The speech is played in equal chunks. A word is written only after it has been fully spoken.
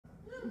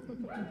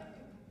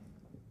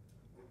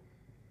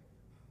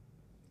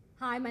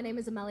Hi, my name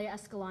is Amelia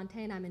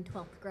Escalante, and I'm in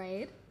 12th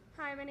grade.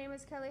 Hi, my name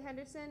is Kelly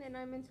Henderson, and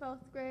I'm in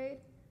 12th grade.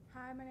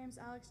 Hi, my name is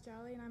Alex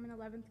Jolly, and I'm in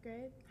 11th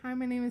grade. Hi,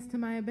 my name is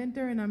Tamaya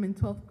Benter, and I'm in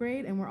 12th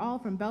grade, and we're all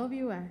from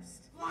Bellevue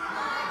West.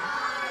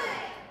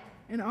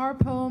 And our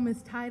poem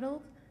is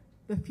titled,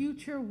 "The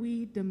Future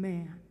We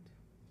Demand."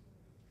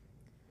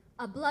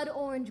 A blood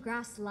orange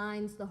grass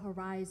lines the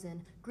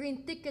horizon.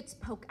 Green thickets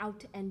poke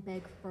out and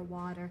beg for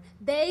water.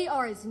 They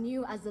are as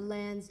new as the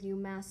land's new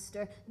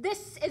master.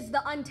 This is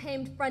the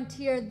untamed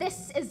frontier.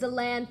 This is the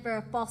land for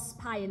a false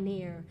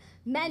pioneer.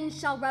 Men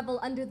shall revel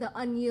under the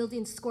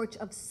unyielding scorch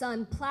of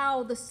sun,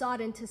 plow the sod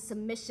into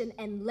submission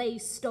and lay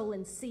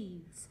stolen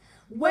seeds.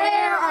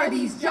 Where are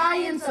these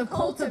giants of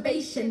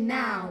cultivation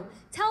now?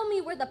 Tell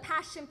me where the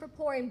passion for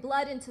pouring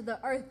blood into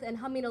the earth and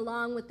humming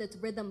along with its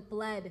rhythm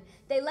fled.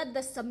 They led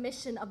the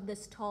submission of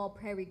this tall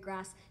prairie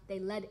grass. They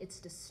led its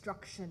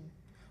destruction.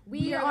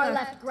 We are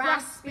left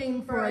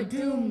grasping for a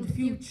doomed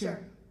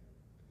future.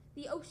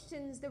 The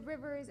oceans, the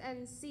rivers,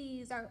 and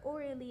seas are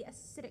orally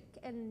acidic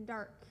and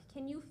dark.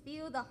 Can you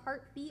feel the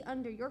heartbeat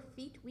under your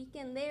feet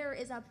weaken? There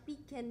is a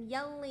beacon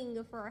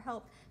yelling for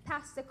help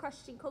past the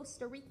crushing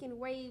Costa Rican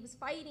waves,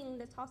 fighting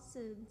the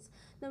tosses.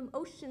 The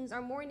oceans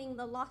are mourning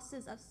the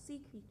losses of sea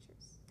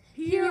creatures.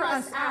 Hear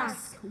us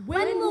ask,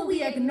 when will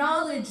we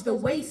acknowledge the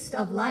waste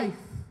of life?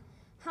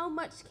 How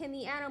much can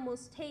the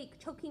animals take,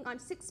 choking on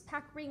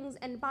six-pack rings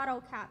and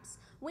bottle caps?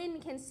 When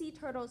can sea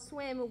turtles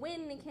swim?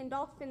 When can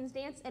dolphins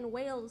dance and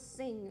whales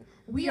sing?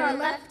 We are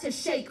left to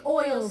shake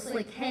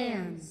oil-slick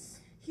hands.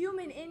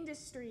 Human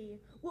industry,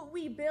 what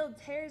we build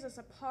tears us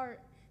apart.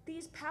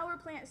 These power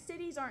plant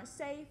cities aren't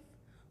safe.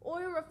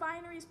 Oil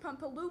refineries pump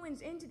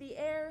pollutants into the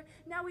air.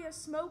 Now we have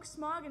smoke,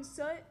 smog, and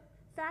soot.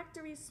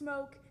 Factories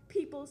smoke,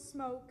 people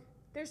smoke.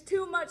 There's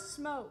too much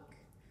smoke.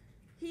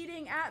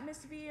 Heating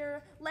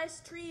atmosphere, less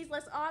trees,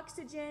 less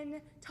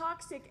oxygen,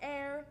 toxic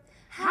air.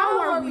 How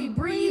are we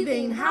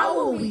breathing? How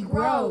will we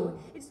grow?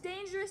 It's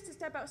dangerous to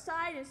step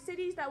outside in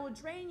cities that will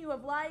drain you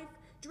of life,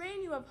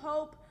 drain you of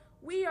hope.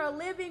 We are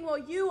living while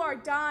you are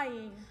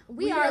dying.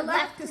 We are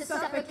left to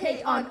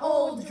suffocate on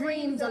old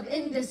dreams of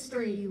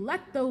industry.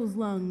 Let those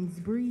lungs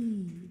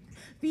breathe.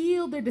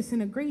 Feel their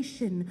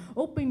disintegration.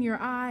 Open your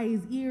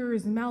eyes,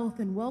 ears, mouth,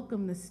 and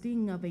welcome the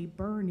sting of a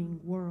burning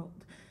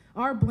world.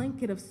 Our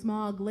blanket of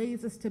smog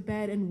lays us to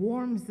bed and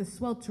warms the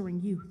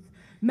sweltering youth.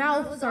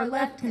 Mouths are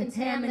left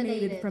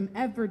contaminated from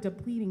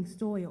ever-depleting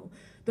soil.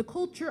 The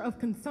culture of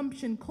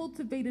consumption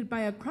cultivated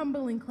by a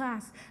crumbling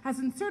class has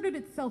inserted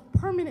itself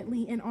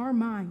permanently in our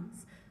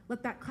minds.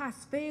 Let that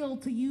class fail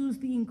to use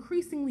the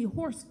increasingly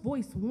hoarse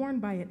voice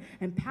worn by it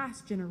and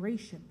past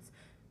generations.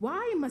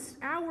 Why must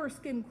our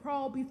skin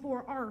crawl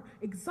before our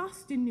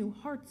exhausted new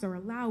hearts are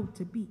allowed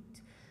to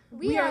beat?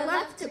 We are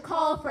left to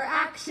call for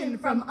action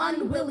from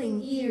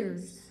unwilling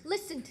ears.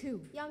 Listen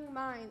to young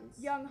minds,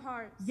 young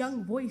hearts,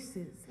 young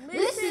voices.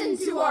 Listen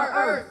to our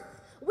earth.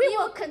 We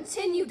will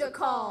continue to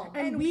call.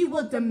 And we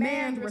will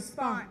demand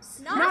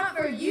response. Not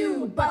for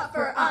you, but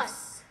for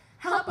us.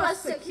 Help us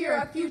secure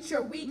a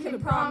future we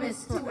can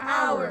promise to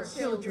our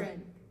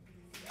children.